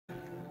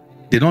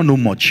They don't know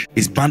much.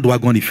 It's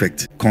bandwagon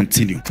effect.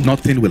 Continue.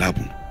 Nothing will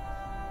happen.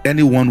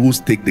 Anyone who's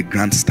take the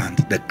grandstand,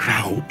 the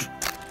crowd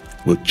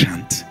will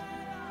chant.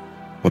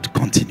 But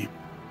continue.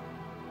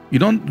 You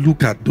don't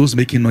look at those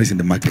making noise in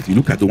the market. You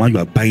look at the one you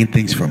are buying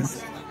things from.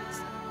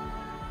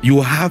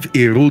 You have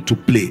a role to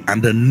play,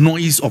 and the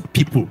noise of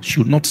people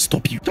should not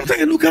stop you.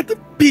 Sometimes I look at the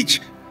beach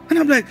and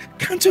I'm like,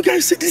 can't you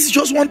guys see this is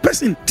just one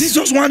person? This is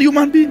just one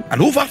human being.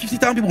 And over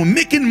 50,000 people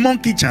making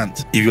monkey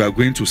chant. If you are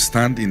going to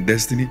stand in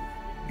destiny,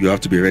 you have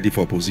to be ready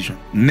for opposition.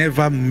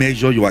 Never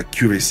measure your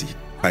accuracy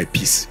by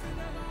peace.